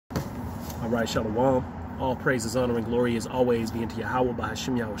All right, Shalom. All praises, honor, and glory is always be unto Yahweh,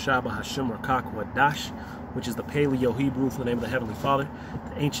 Bahashim Yahushua, Bahashim Rakak Wadash, which is the Paleo Hebrew for the name of the Heavenly Father,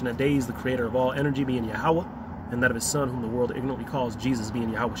 the Ancient of Days, the creator of all energy, being Yahweh, and that of his Son, whom the world ignorantly calls Jesus,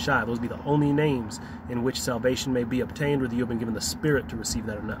 being Yahushua. Those be the only names in which salvation may be obtained, whether you have been given the Spirit to receive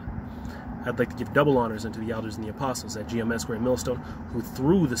that or not. I'd like to give double honors unto the elders and the apostles at GMS Great Millstone, who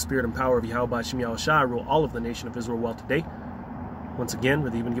through the Spirit and power of Yahweh Bahashim Yahushua rule all of the nation of Israel well today. Once again,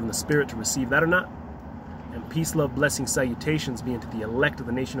 whether you've been given the Spirit to receive that or not. And peace, love, blessing, salutations be unto the elect of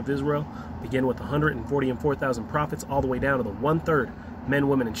the nation of Israel. Begin with 144,000 prophets, all the way down to the 1/3 men,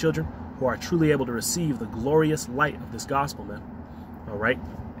 women, and children who are truly able to receive the glorious light of this gospel, man. All right.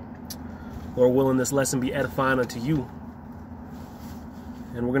 Lord willing, this lesson be edifying unto you.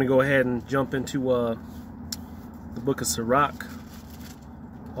 And we're going to go ahead and jump into the book of Sirach,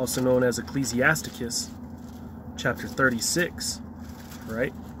 also known as Ecclesiasticus, chapter 36,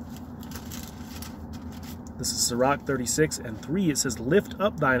 right? This is Sirach 36 and 3. It says, lift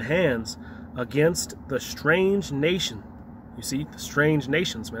up thine hands against the strange nation. You see, the strange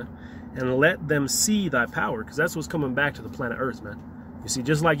nations, man. And let them see thy power. Because that's what's coming back to the planet Earth, man. You see,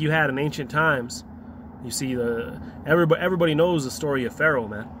 just like you had in ancient times, you see, everybody knows the story of Pharaoh,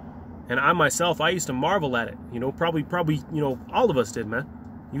 man. And I myself, I used to marvel at it. You know, probably, you know, all of us did, man.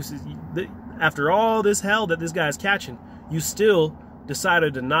 You see, after all this hell that this guy's catching, you still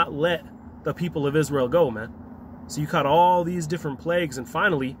decided to not let the people of Israel go, man. So you caught all these different plagues, and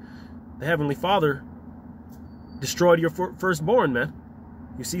finally the Heavenly Father destroyed your firstborn, man.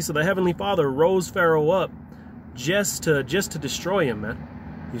 You see, so the Heavenly Father rose Pharaoh up just to destroy him, man.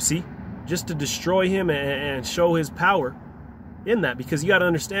 You see, just to destroy him and show his power in that, because you got to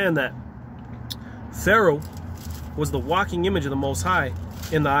understand that Pharaoh was the walking image of the Most High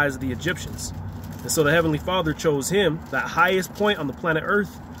in the eyes of the Egyptians. And so the Heavenly Father chose him, that highest point on the planet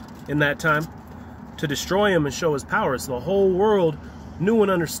Earth in that time, to destroy him and show his power. So the whole world knew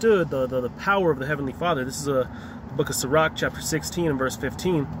and understood the power of the Heavenly Father. This is the book of Sirach, chapter 16 and verse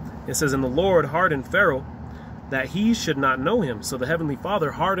 15. It says, and the Lord hardened Pharaoh that he should not know him. So the Heavenly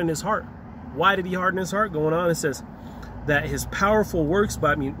Father hardened his heart. Why did he harden his heart? Going on, it says that his powerful works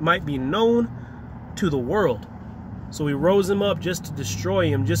might be known to the world. So he rose him up just to destroy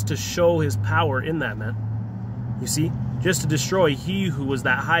him, just to show his power in that, man. You see, just to destroy he who was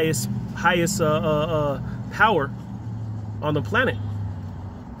that highest power on the planet.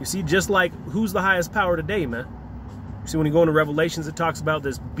 You see, just like who's the highest power today, man? You see, when you go into Revelations, it talks about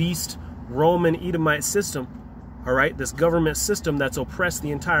this beast Roman Edomite system, all right, this government system that's oppressed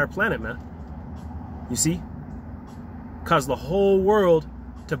the entire planet, man. You see, caused the whole world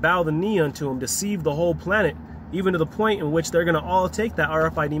to bow the knee unto him, deceive the whole planet, even to the point in which they're going to all take that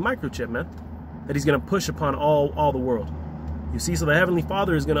RFID microchip, man, that he's going to push upon all the world. You see, so the Heavenly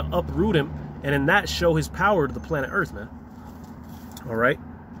Father is going to uproot him, and in that show his power to the planet Earth, man. All right.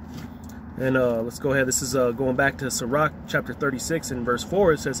 And let's go ahead. This is going back to Sirach chapter 36 and verse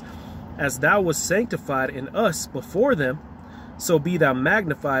 4. It says, as thou wast sanctified in us before them, so be thou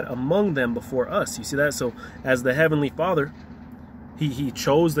magnified among them before us. You see that? So as the Heavenly Father, he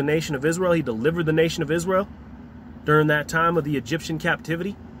chose the nation of Israel. He delivered the nation of Israel during that time of the Egyptian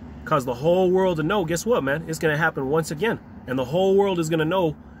captivity, caused the whole world to know, guess what, man? It's going to happen once again. And the whole world is going to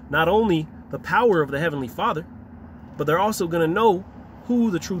know not only the power of the Heavenly Father, but they're also going to know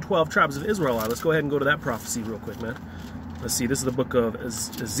who the true 12 tribes of Israel are. Let's go ahead and go to that prophecy real quick, man. Let's see. This is the book of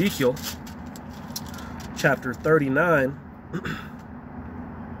Ezekiel, chapter 39.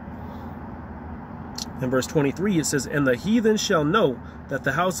 In verse 23, it says, and the heathen shall know that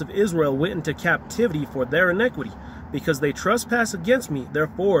the house of Israel went into captivity for their iniquity, because they trespass against me.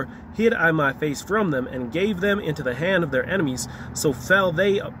 Therefore hid I my face from them, and gave them into the hand of their enemies. So fell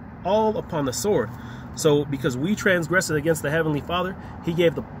they all upon the sword. So because we transgressed against the Heavenly Father, he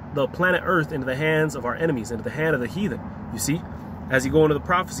gave the planet Earth into the hands of our enemies, into the hand of the heathen. You see, as you go into the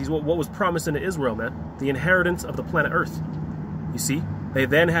prophecies, what was promised into Israel, man? The inheritance of the planet Earth. You see, they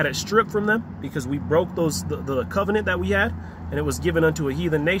then had it stripped from them because we broke the covenant that we had, and it was given unto a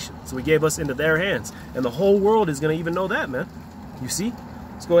heathen nation. So he gave us into their hands, and the whole world is going to even know that, man. You see,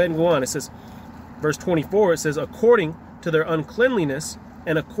 let's go ahead and go on. It says, verse 24, it says, according to their uncleanliness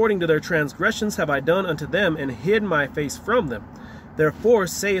and according to their transgressions have I done unto them, and hid my face from them. Therefore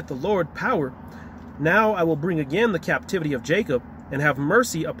saith the Lord power, now I will bring again the captivity of Jacob, and have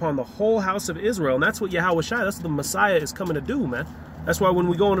mercy upon the whole house of Israel. And that's what Yahushua, that's what the Messiah is coming to do, man. That's why when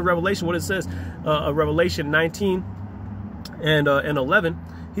we go into Revelation, what it says, Revelation 19 and 11,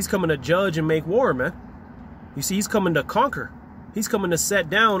 he's coming to judge and make war, man. You see, he's coming to conquer. He's coming to set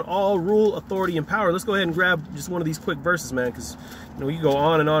down all rule, authority, and power. Let's go ahead and grab just one of these quick verses, man, because you know you go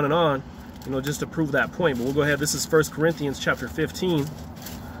on and on and on. you know, just to prove that point. But we'll go ahead. This is 1 Corinthians chapter 15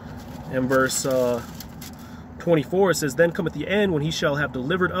 and verse 24. It says, "Then cometh the end, when he shall have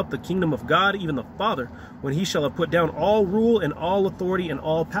delivered up the kingdom of God, even the Father, when he shall have put down all rule and all authority and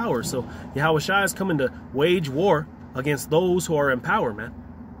all power." So Yahushua is coming to wage war against those who are in power, man.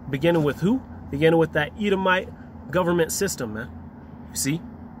 Beginning with who? Beginning with that Edomite government system, man. You see?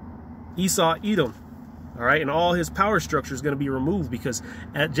 Esau, Edom. All right, and all his power structure is going to be removed, because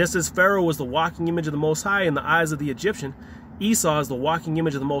just as Pharaoh was the walking image of the Most High in the eyes of the Egyptian, Esau is the walking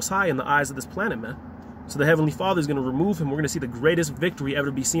image of the Most High in the eyes of this planet, man. So the Heavenly Father is going to remove him. We're going to see the greatest victory ever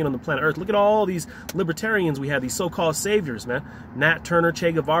to be seen on the planet Earth. Look at all these libertarians we have, these so-called saviors, man. Nat Turner,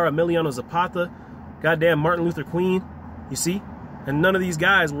 Che Guevara, Emiliano Zapata, goddamn Martin Luther King, you see? And none of these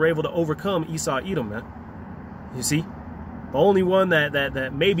guys were able to overcome Esau, Edom, man. You see? The only one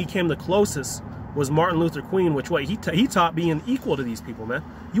that maybe came the closest was Martin Luther King, which he taught being equal to these people, man.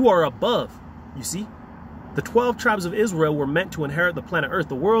 You are above, you see? The 12 tribes of Israel were meant to inherit the planet Earth.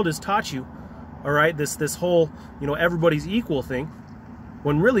 The world has taught you, all right, this whole, you know, everybody's equal thing,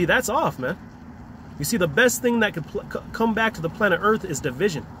 when really that's off, man. You see, the best thing that could come back to the planet Earth is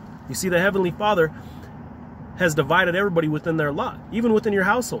division. You see, the Heavenly Father has divided everybody within their lot, even within your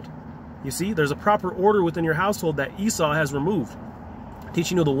household. You see, there's a proper order within your household that Esau has removed.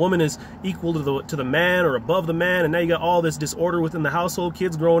 Teaching you the woman is equal to the man or above the man, and now you got all this disorder within the household,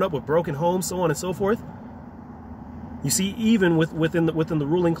 kids growing up with broken homes, so on and so forth. You see, even within the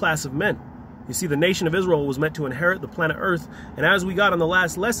ruling class of men. You see, the nation of Israel was meant to inherit the planet Earth, and as we got on the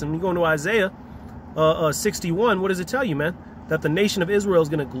last lesson, you go into Isaiah 61, what does it tell you, man? That the nation of Israel is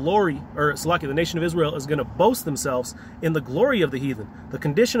going to the nation of Israel is going to boast themselves in the glory of the heathen. The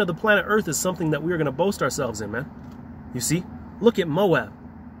condition of the planet Earth is something that we are going to boast ourselves in, man. You see? Look at Moab.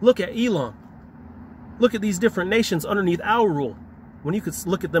 Look at Elam. Look at these different nations underneath our rule. When you could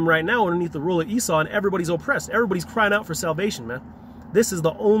look at them right now underneath the rule of Esau, and everybody's oppressed. Everybody's crying out for salvation, man. This is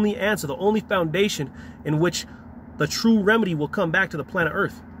the only answer, the only foundation in which the true remedy will come back to the planet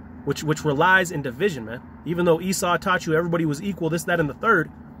Earth, which relies in division, man. Even though Esau taught you everybody was equal, this, that, and the third,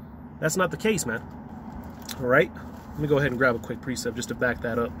 that's not the case, man. All right? Let me go ahead and grab a quick precept just to back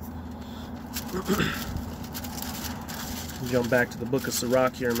that up. Jump back to the book of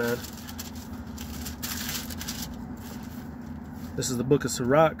Sirach here, man. This is the book of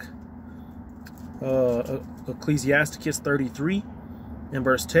Sirach, Ecclesiasticus 33 and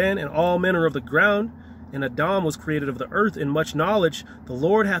verse 10. "And all men are of the ground, and Adam was created of the earth. In much knowledge the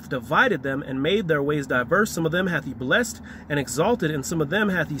Lord hath divided them, and made their ways diverse. Some of them hath he blessed and exalted, and some of them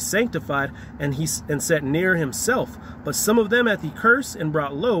hath he sanctified and set near himself. But some of them hath he cursed and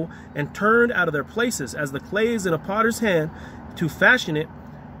brought low, and turned out of their places. As the clay is in a potter's hand, to fashion it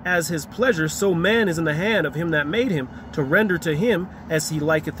as his pleasure, so man is in the hand of him that made him, to render to him as he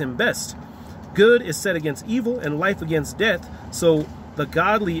liketh him best. Good is set against evil, and life against death. So the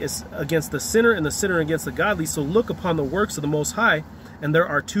godly is against the sinner, and the sinner against the godly. So look upon the works of the Most High, and there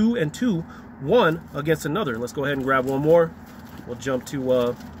are two and two, one against another." Let's go ahead and grab one more. We'll jump to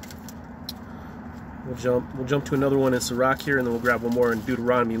we'll jump to another one in Sirach here, and then we'll grab one more in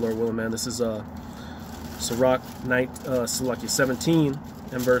Deuteronomy, Lord willing, man. This is Sirach 17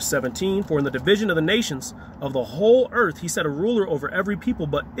 and verse 17. "For in the division of the nations of the whole earth he set a ruler over every people,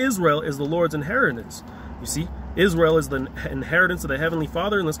 but Israel is the Lord's inheritance." You see, Israel is the inheritance of the Heavenly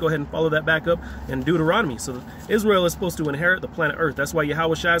Father, and let's go ahead and follow that back up in Deuteronomy. So Israel is supposed to inherit the planet Earth. That's why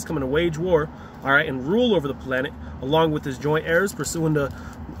Yahushua is coming to wage war, all right, and rule over the planet along with his joint heirs, pursuing the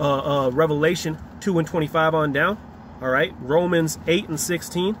Revelation 2 and 25 on down, all right, Romans 8 and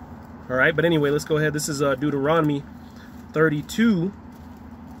 16, all right. But anyway, let's go ahead. This is Deuteronomy 32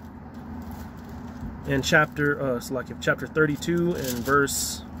 and chapter 32 and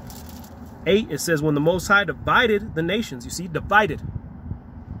verse 8. It says, "When the Most High divided the nations," you see, divided,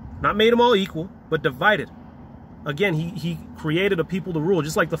 not made them all equal, but divided. Again, he created a people to rule,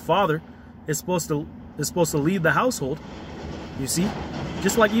 just like the father is supposed to lead the household. You see,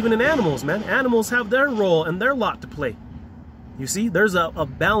 just like even in animals, man, animals have their role and their lot to play. You see, there's a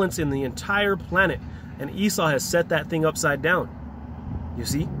balance in the entire planet, and Esau has set that thing upside down. You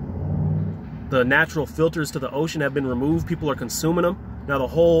see, the natural filters to the ocean have been removed. People are consuming them. Now the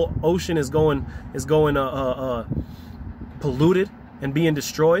whole ocean is going polluted and being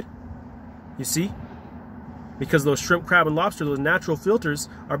destroyed. You see, because those shrimp, crab, and lobster, those natural filters,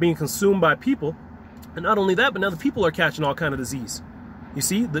 are being consumed by people. And not only that, but now the people are catching all kind of disease. You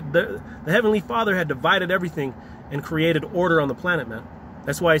see, the Heavenly Father had divided everything and created order on the planet, man.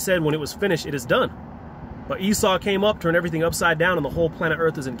 That's why he said when it was finished, it is done. But Esau came up, turned everything upside down, and the whole planet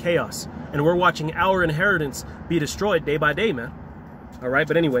Earth is in chaos. And we're watching our inheritance be destroyed day by day, man. All right,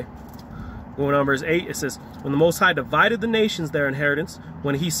 but anyway, Going on verse 8, it says, when the Most High divided the nations their inheritance,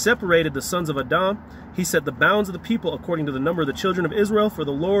 when he separated the sons of Adam, he set the bounds of the people according to the number of the children of Israel, for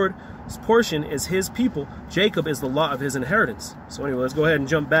the Lord's portion is his people. Jacob is the lot of his inheritance. So anyway, let's go ahead and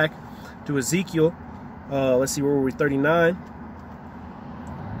jump back to Ezekiel. Let's see, where were we? 39.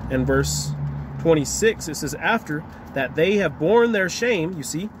 And verse 26, it says, after that they have borne their shame, you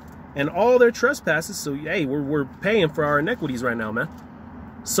see, and all their trespasses. So, hey, we're paying for our iniquities right now, man.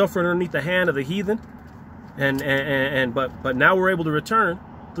 Suffering underneath the hand of the heathen, but now we're able to return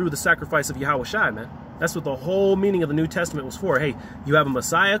through the sacrifice of Yahweh Shai, man. That's what the whole meaning of the New Testament was for. Hey, you have a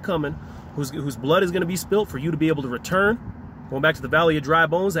Messiah coming whose blood is going to be spilt for you to be able to return. Going back to the Valley of Dry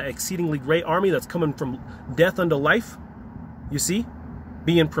Bones, that exceedingly great army that's coming from death unto life. You see,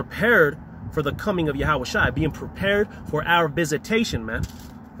 being prepared for the coming of Yahweh Shai, being prepared for our visitation, man.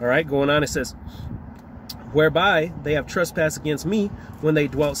 All right, going on, it says, whereby they have trespassed against me when they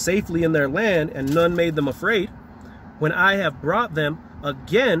dwelt safely in their land, and none made them afraid. When I have brought them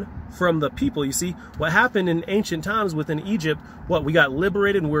again from the people. You see, what happened in ancient times within Egypt, what, we got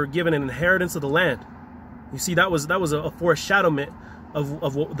liberated and we were given an inheritance of the land. You see, that was a foreshadowment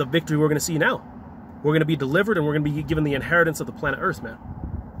of what the victory we're going to see now. We're going to be delivered and we're going to be given the inheritance of the planet Earth, man.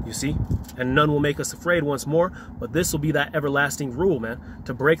 You see, and none will make us afraid once more, but this will be that everlasting rule, man,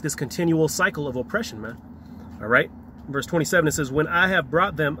 to break this continual cycle of oppression, man. All right, verse 27, it says, when I have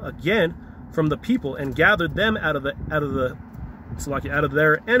brought them again from the people and gathered them out of their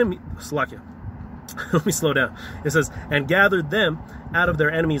enemy, let me slow down. It says, and gathered them out of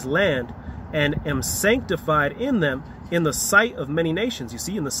their enemy's land, and am sanctified in them in the sight of many nations. You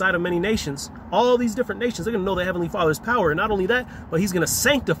see, in the sight of many nations, all these different nations, they're going to know the Heavenly Father's power. And not only that, but he's going to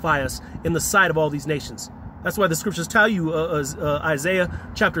sanctify us in the sight of all these nations. That's why the scriptures tell you,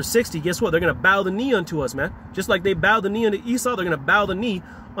 Isaiah chapter 60, guess what? They're going to bow the knee unto us, man. Just like they bowed the knee unto Esau, they're going to bow the knee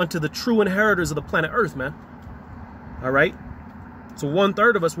unto the true inheritors of the planet Earth, man. All right? So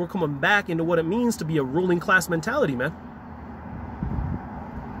 1/3 of us, we're coming back into what it means to be a ruling class mentality, man.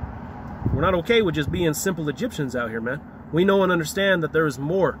 We're not okay with just being simple Egyptians out here, man. We know and understand that there is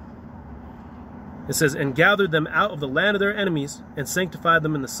more. It says, and gathered them out of the land of their enemies and sanctified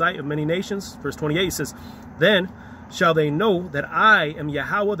them in the sight of many nations. Verse 28 says, then shall they know that I am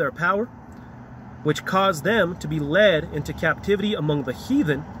Yahweh their power, which caused them to be led into captivity among the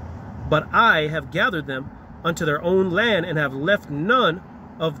heathen, but I have gathered them unto their own land and have left none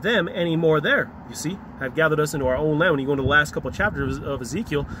of them anymore there. You see, I've gathered us into our own land. When you go into the last couple of chapters of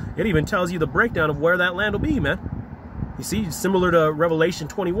Ezekiel, it even tells you the breakdown of where that land will be, man. You see, similar to Revelation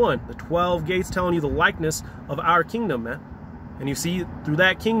 21, the 12 gates telling you the likeness of our kingdom, man. And you see, through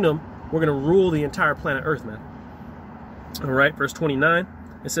that kingdom, we're going to rule the entire planet Earth, man. All right, verse 29,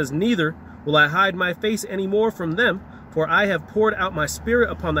 it says, neither will I hide my face any more from them, for I have poured out my spirit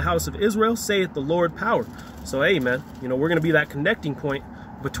upon the house of Israel, saith the Lord power. So, hey, man, you know, we're going to be that connecting point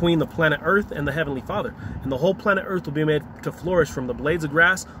between the planet Earth and the Heavenly Father. And the whole planet Earth will be made to flourish from the blades of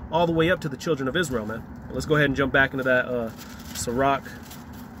grass all the way up to the children of Israel, man. Let's go ahead and jump back into that Sirach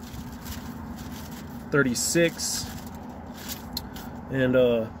 36 and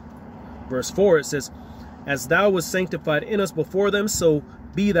verse 4. It says, as thou wast sanctified in us before them, so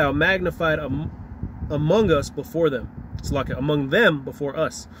be thou magnified among us before them. It's like among them before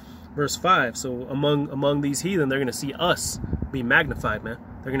us. Verse 5, so among these heathen, they're going to see us be magnified, man.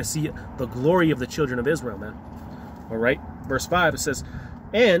 They're going to see the glory of the children of Israel, man. All right, verse 5, it says,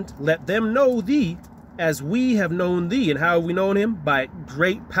 and let them know thee as we have known thee. And how have we known him? By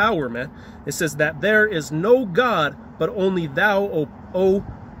great power, man. It says that there is no God but only thou, O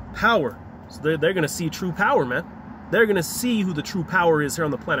power. So they're going to see true power, man. They're going to see who the true power is here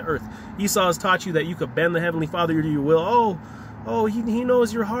on the planet Earth. Esau has taught you that you could bend the Heavenly Father to your will. Oh, he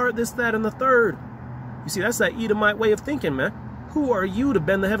knows your heart, this, that, and the third. You see, that's that Edomite way of thinking, man. Who are you to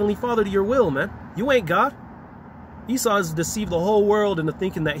bend the Heavenly Father to your will, man? You ain't God. Esau has deceived the whole world into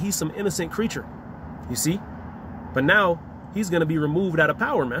thinking that he's some innocent creature. You see? But now, he's going to be removed out of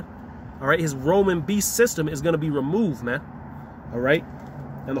power, man. All right? His Roman beast system is going to be removed, man. All right?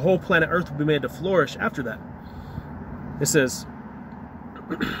 And the whole planet Earth will be made to flourish after that. It says,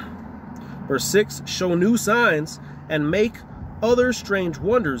 verse 6, show new signs and make other strange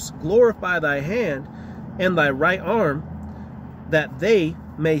wonders. Glorify thy hand and thy right arm, that they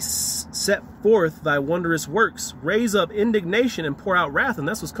may set forth thy wondrous works. Raise up indignation and pour out wrath. And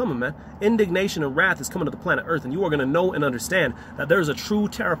that's what's coming, man. Indignation and wrath is coming to the planet Earth. And you are going to know and understand that there's a true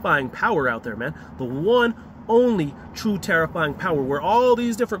terrifying power out there, man. The one only true terrifying power, where all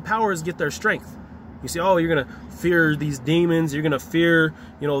these different powers get their strength. You see, oh, you're going to fear these demons. You're going to fear,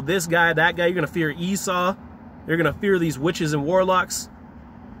 you know, this guy, that guy. You're going to fear Esau. You're going to fear these witches and warlocks.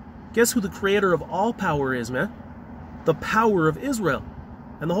 Guess who the creator of all power is, man? The power of Israel.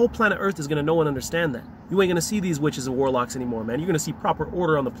 And the whole planet Earth is going to know and understand that. You ain't going to see these witches and warlocks anymore, man. You're going to see proper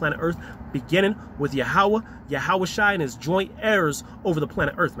order on the planet Earth, beginning with Yahushai and his joint heirs over the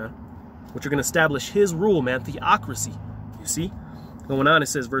planet Earth, man. Which are going to establish his rule, man, theocracy. You see? Going on, it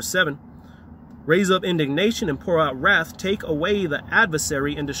says, verse 7, raise up indignation and pour out wrath, take away the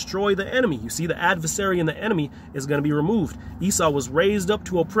adversary and destroy the enemy. You see, the adversary and the enemy is going to be removed. Esau was raised up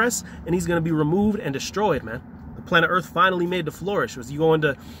to oppress, and he's going to be removed and destroyed, man. The planet Earth finally made to flourish. As you go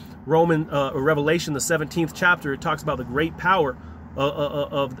into Revelation, the 17th chapter, it talks about the great power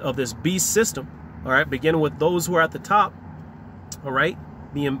of this beast system. All right, beginning with those who are at the top. All right,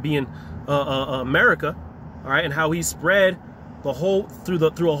 being America. All right, and how he spread the whole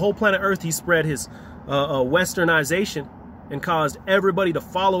through a whole planet Earth. He spread his westernization and caused everybody to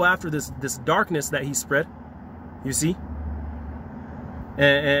follow after this darkness that he spread. You see,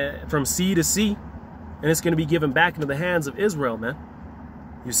 and from sea to sea. And it's going to be given back into the hands of Israel, man.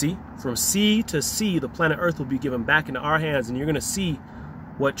 You see, from sea to sea, the planet Earth will be given back into our hands, and you're going to see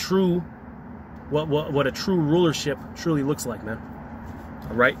what a true rulership truly looks like, man.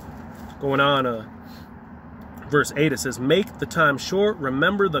 All right, going on, verse 8, it says, "Make the time short.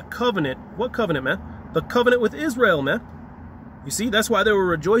 Remember the covenant." What covenant, man? The covenant with Israel, man. You see, that's why they were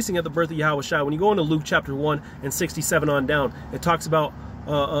rejoicing at the birth of Yahushua. When you go into Luke chapter 1 and 67 on down, it talks about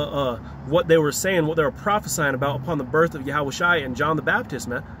what they were saying, what they were prophesying about upon the birth of Yahushua and John the Baptist,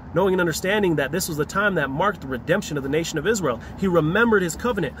 man. Knowing and understanding that this was the time that marked the redemption of the nation of Israel. He remembered his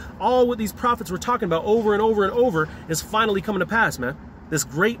covenant. All what these prophets were talking about over and over and over is finally coming to pass, man. This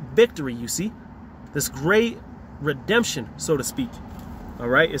great victory, you see. This great redemption, so to speak. All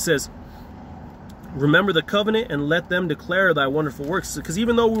right, it says, remember the covenant and let them declare thy wonderful works. Because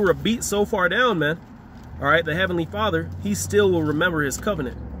even though we were beat so far down, man, all right, the Heavenly Father, he still will remember his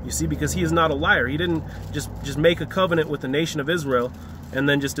covenant. You see, because he is not a liar. He didn't just make a covenant with the nation of Israel and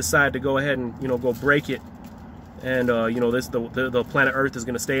then just decide to go ahead and, you know, go break it. And, you know, the planet Earth is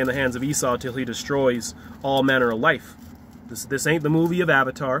going to stay in the hands of Esau till he destroys all manner of life. This ain't the movie of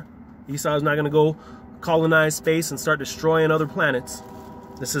Avatar. Esau is not going to go colonize space and start destroying other planets.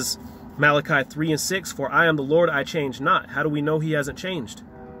 This is Malachi 3 and 6. For I am the Lord, I change not. How do we know he hasn't changed?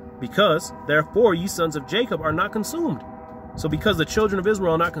 Because, therefore, ye sons of Jacob are not consumed. So because the children of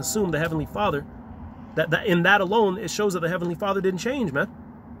Israel are not consumed, the Heavenly Father, that in that alone, it shows that the Heavenly Father didn't change, man.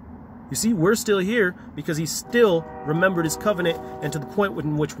 You see, we're still here because he still remembered his covenant, and to the point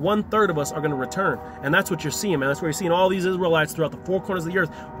in which 1/3 of us are going to return. And that's what you're seeing, man. That's where you're seeing all these Israelites throughout the four corners of the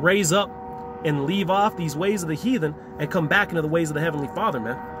earth raise up and leave off these ways of the heathen and come back into the ways of the Heavenly Father,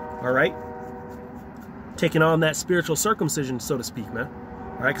 man. All right? Taking on that spiritual circumcision, so to speak, man.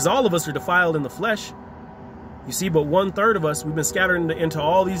 All right, because all of us are defiled in the flesh. You see, but 1/3 of us, we've been scattered into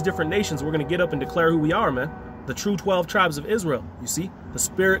all these different nations. We're going to get up and declare who we are, man. The true 12 tribes of Israel. You see, the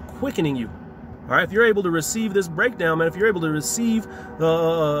Spirit quickening you. All right, if you're able to receive this breakdown, man, if you're able to receive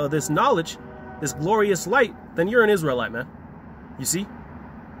this knowledge, this glorious light, then you're an Israelite, man. You see?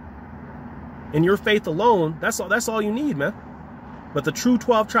 In your faith alone, that's all you need, man. But the true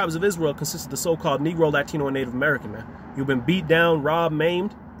 12 tribes of Israel consist of the so-called Negro, Latino, and Native American, man. You've been beat down, robbed,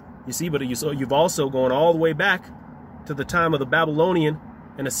 maimed. You see, but you've also gone all the way back to the time of the Babylonian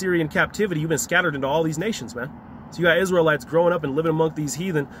and Assyrian captivity. You've been scattered into all these nations, man. So you got Israelites growing up and living among these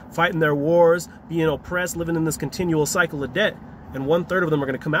heathen, fighting their wars, being oppressed, living in this continual cycle of debt. And 1/3 of them are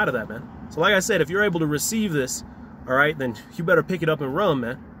going to come out of that, man. So like I said, if you're able to receive this, all right, then you better pick it up and run,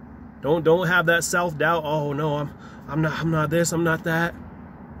 man. Don't have that self-doubt. Oh no, I'm not this, I'm not that.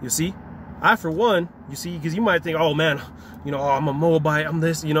 You see? I, for one, you see, because you might think, oh man, you know, oh, I'm a Moabite, I'm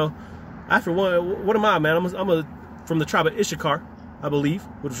this, you know. I, for one, what am I, man? I'm from the tribe of Issachar, I believe,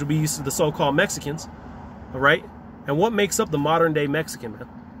 which would be the so-called Mexicans, all right? And what makes up the modern-day Mexican, man?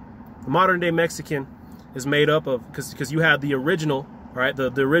 The modern-day Mexican is made up of, because you had the original, all right,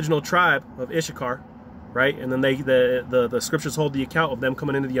 the original tribe of Issachar, right? And then the scriptures hold the account of them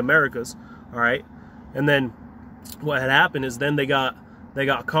coming into the Americas, all right? And then what had happened is then they got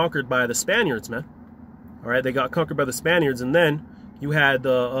conquered by the Spaniards, man. All right, they got conquered by the Spaniards, and then you had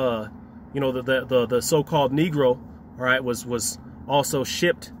the so-called Negro, all right, was also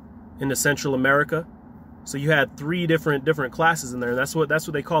shipped into Central America. So you had three different classes in there, and that's what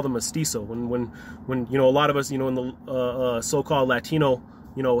they call the mestizo. When you know, a lot of us, you know, in the so-called Latino,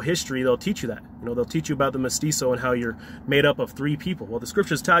 you know, history, they'll teach you that. You know, they'll teach you about the mestizo and how you're made up of three people. Well, the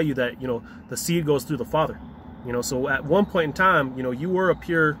scriptures tell you that, you know, the seed goes through the father. You know, so at one point in time, you know, you were a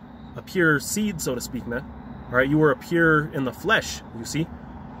pure seed, so to speak, man. All right, you were a pure in the flesh, you see,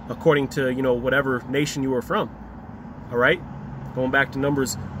 according to, you know, whatever nation you were from. All right, Going back to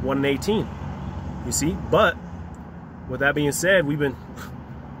Numbers 1 and 18. You see? But with that being said, we've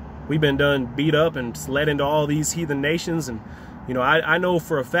been done beat up and led into all these heathen nations. And, you know, I know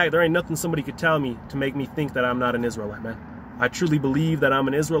for a fact there ain't nothing somebody could tell me to make me think that I'm not an Israelite, man. I truly believe that I'm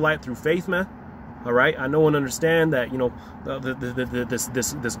an Israelite through faith, man. All right? I know and understand that, you know,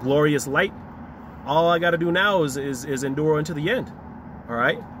 this glorious light, all I got to do now is endure unto the end. All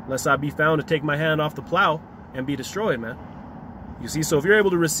right? Lest I be found to take my hand off the plow and be destroyed, man. You see? So if you're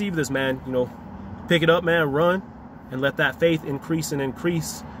able to receive this, man, you know, pick it up, man, run, and let that faith increase and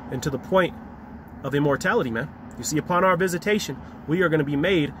increase into the point of immortality, man. You see, upon our visitation, we are going to be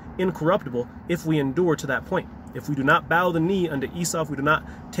made incorruptible if we endure to that point. If we do not bow the knee unto Esau, if we do not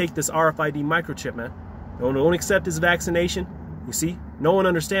take this RFID microchip, man. Don't accept his vaccination. You see, no one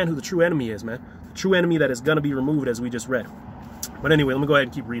understand who the true enemy is, man. The true enemy that is going to be removed, as we just read. But anyway, let me go ahead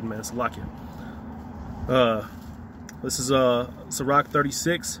and keep reading, man. It's Salakia. This is Sirach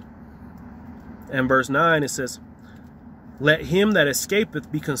 36 and verse 9. It says, let him that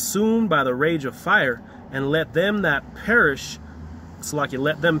escapeth be consumed by the rage of fire, and let them that perish, Salakia,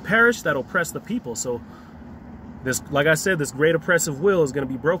 let them perish that oppress the people. So this, like I said, this great oppressive will is going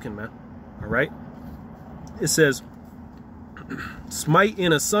to be broken, man. All right. It says, smite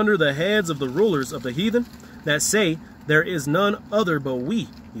in asunder the heads of the rulers of the heathen that say, there is none other but we.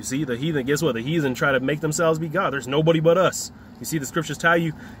 You see, the heathen, guess what? The heathen try to make themselves be God. There's nobody but us. You see, the scriptures tell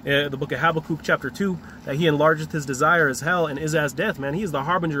you, the book of Habakkuk chapter 2, that he enlargeth his desire as hell and is as death, man. He is the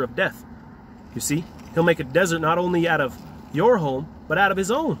harbinger of death. You see, he'll make a desert not only out of your home, but out of his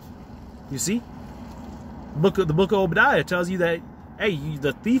own. You see, the book of Obadiah tells you that, hey,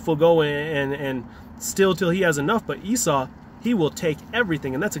 the thief will go and steal till he has enough, but Esau, he will take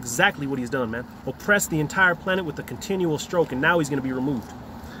everything. And that's exactly what he's done, man. Oppress the entire planet with a continual stroke, and now he's going to be removed.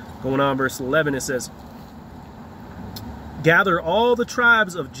 Going on, verse 11, it says, gather all the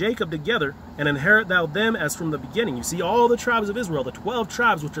tribes of Jacob together, and inherit thou them as from the beginning. You see, all the tribes of Israel, the 12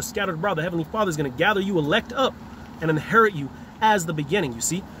 tribes which are scattered abroad, the Heavenly Father is going to gather you, elect up, and inherit you as the beginning, you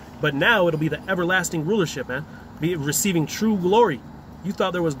see. But now it'll be the everlasting rulership, man. Be receiving true glory. You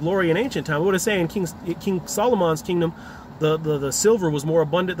thought there was glory in ancient time. What did it say in King Solomon's kingdom? The silver was more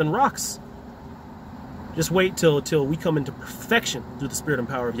abundant than rocks. Just wait till we come into perfection through the spirit and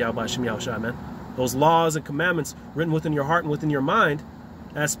power of Yahweh Shem Yahushua, man. Those laws and commandments written within your heart and within your mind,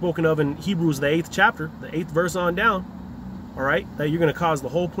 as spoken of in Hebrews, the 8th chapter, the 8th verse on down, all right, that you're going to cause the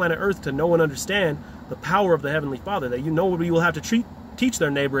whole planet Earth to know and understand the power of the Heavenly Father, that you know you will have to teach their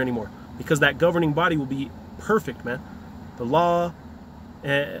neighbor anymore, because that governing body will be perfect, man. The law,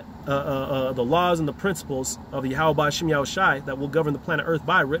 the laws and the principles of the Yahweh Shem Yahushai that will govern the planet Earth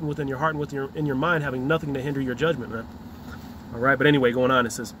by, written within your heart and within your mind, having nothing to hinder your judgment, man. All right, but anyway, going on,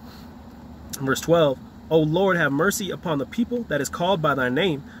 it says, verse 12, O Lord, have mercy upon the people that is called by thy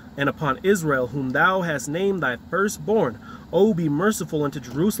name, and upon Israel, whom thou hast named thy firstborn. O be merciful unto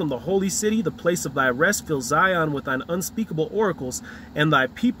Jerusalem, the holy city, the place of thy rest. Fill Zion with thine unspeakable oracles, and thy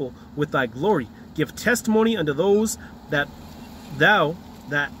people with thy glory. Give testimony unto those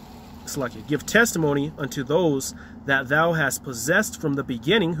give testimony unto those that thou hast possessed from the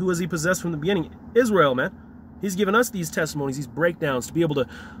beginning. Who has he possessed from the beginning? Israel, man. He's given us these testimonies, these breakdowns, to be able to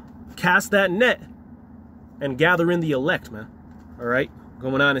cast that net and gather in the elect, man. All right,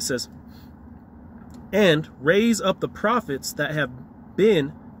 going on, it says, and raise up the prophets that have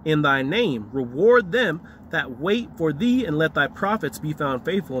been in thy name. Reward them that wait for thee, and let thy prophets be found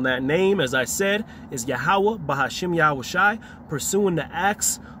faithful. And that name, as I said, is Yahweh Bahashim Yahushai, pursuing to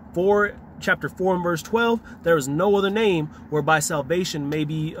Acts 4, chapter 4 and verse 12. There is no other name whereby salvation may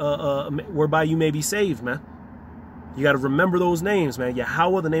be, whereby you may be saved, man. You got to remember those names, man.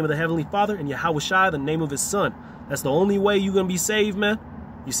 Yahweh, the name of the Heavenly Father, and Yahushai, the name of his Son. That's the only way you're going to be saved, man.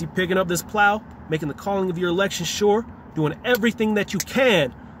 You see, picking up this plow, making the calling of your election sure, doing everything that you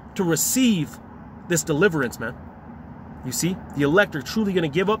can to receive this deliverance, man. You see, the elect are truly going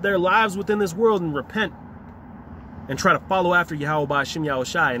to give up their lives within this world and repent and try to follow after Yahweh by Shem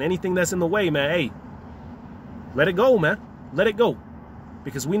Yahushai. And anything that's in the way, man, hey, let it go, man. Let it go.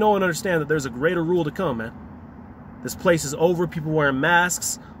 Because we know and understand that there's a greater rule to come, man. This place is over. People wearing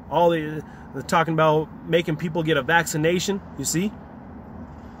masks. They're talking about making people get a vaccination, you see.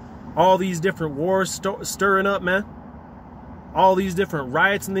 All these different wars stirring up, man. All these different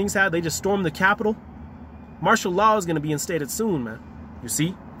riots and things they just stormed the Capitol. Martial law is going to be instated soon, man. You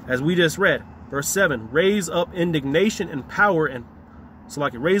see, as we just read, verse 7, raise up indignation and power, and so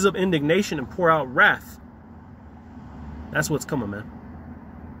like raise up indignation and pour out wrath. That's what's coming, man.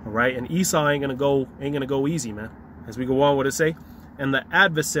 All right, and Esau ain't gonna go easy, man. As we go on, what it say? And the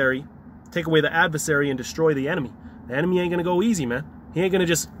adversary, take away the adversary and destroy the enemy. The enemy ain't going to go easy, man. He ain't going to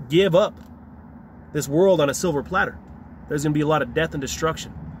just give up this world on a silver platter. There's going to be a lot of death and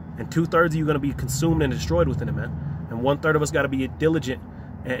destruction. And 2/3 of you are going to be consumed and destroyed within it, man. And 1/3 of us got to be diligent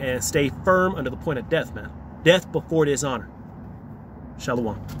and stay firm under the point of death, man. Death before dishonor.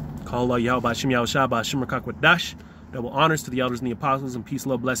 Shalom. Call Allah Yahweh Ba'Shem Yahweh Shah Ba'Shem Rakak Wadash. Double honors to the elders and the apostles, and peace,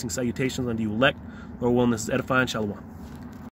 love, blessings, salutations unto you elect. Lord willing, this is edifying. Shalom.